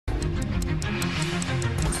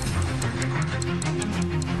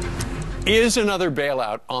Is another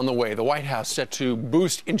bailout on the way? The White House set to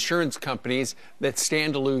boost insurance companies that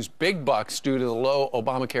stand to lose big bucks due to the low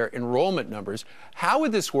Obamacare enrollment numbers. How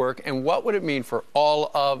would this work, and what would it mean for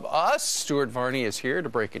all of us? Stuart Varney is here to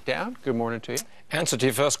break it down. Good morning to you. Answer to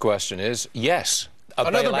your first question is yes.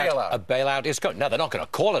 Another bailout. A bailout is going. No, they're not going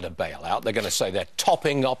to call it a bailout. They're going to say they're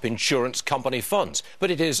topping up insurance company funds.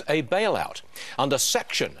 But it is a bailout. Under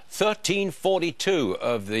Section 1342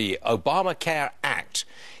 of the Obamacare Act,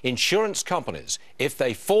 insurance companies, if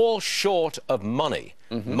they fall short of money,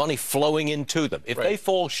 money flowing into them, if they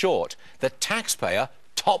fall short, the taxpayer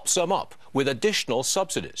tops them up with additional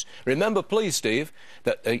subsidies. Remember, please, Steve,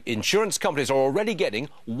 that insurance companies are already getting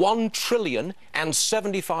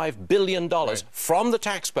 $1,075 billion from the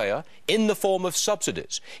taxpayer in the form of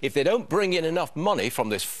subsidies. If they don't bring in enough money from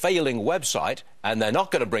this failing website, and they're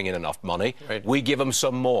not going to bring in enough money, we give them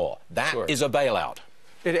some more. That is a bailout.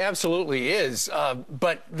 It absolutely is,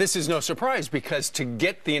 but this is no surprise, because to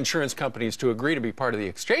get the insurance companies to agree to be part of the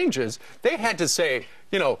exchanges, they had to say,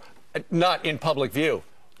 you know, not in public view,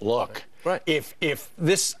 look, if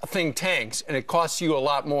this thing tanks and it costs you a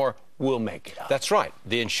lot more, we'll make it up. That's right.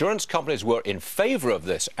 The insurance companies were in favor of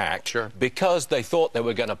this act because they thought they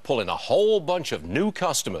were going to pull in a whole bunch of new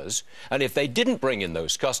customers, and if they didn't bring in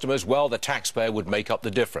those customers, well, the taxpayer would make up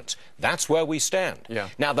the difference. That's where we stand.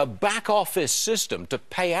 Now, the back office system to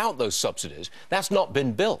pay out those subsidies, that's not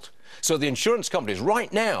been built. So the insurance companies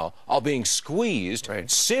right now are being squeezed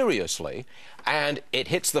seriously, and it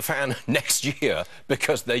hits the fan next year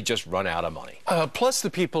because they just run out of money. Plus the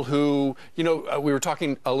people who, you know, we were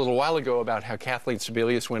talking a little while ago about how Kathleen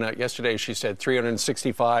Sebelius went out yesterday. She said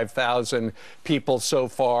 365,000 people so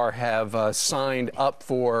far have signed up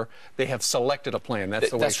for, they have selected a plan.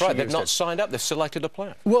 That's the way she used it. They've not signed up, they've selected a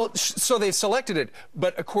plan. Well, so they've selected it,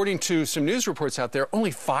 but according to some news reports out there,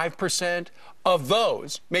 only 5% of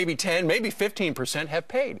those, maybe 10, maybe 15% have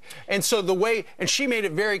paid. And so the way, and she made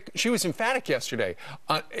it very, she was emphatic yesterday.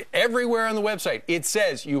 Everywhere on the website, it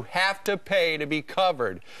says you have to pay to be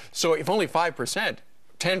covered. So if only 5%,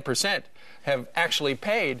 10% have actually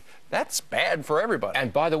paid, that's bad for everybody.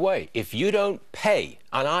 And by the way, if you don't pay,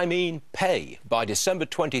 and I mean pay, by December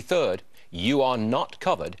 23rd, you are not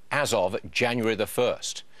covered as of January the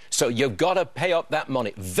 1st. So you've got to pay up that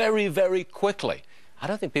money very, very quickly. I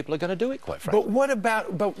don't think people are going to do it, quite frankly. But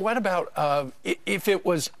what about if it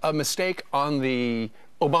was a mistake on the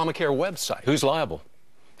Obamacare website? Who's liable?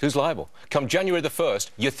 Who's liable? Come January the 1st,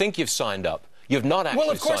 you think you've signed up. You've not actually signed up.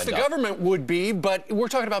 Well, of course, the government would be, but we're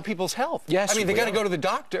talking about people's health. Yes, I mean, they got to go to the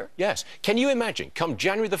doctor. Yes. Can you imagine, come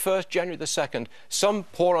January the 1st, January the 2nd, some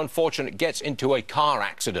poor unfortunate gets into a car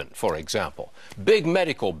accident, for example. Big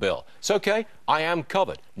medical bill. It's okay, I am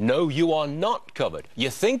covered. No, you are not covered.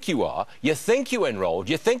 You think you are, you think you enrolled,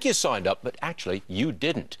 you think you signed up, but actually you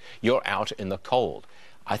didn't. You're out in the cold.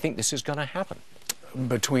 I think this is going to happen.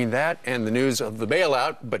 Between that and the news of the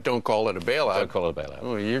bailout, but don't call it a bailout. Don't call it a bailout.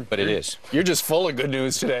 Oh, but it is. You're just full of good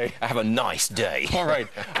news today. Have a nice day. All right.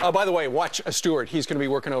 By the way, watch Stuart. He's going to be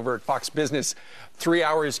working over at Fox Business 3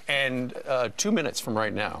 hours and 2 minutes from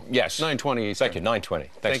right now. Yes. 9:20. Thank you. 9:20.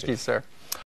 Thank you, sir.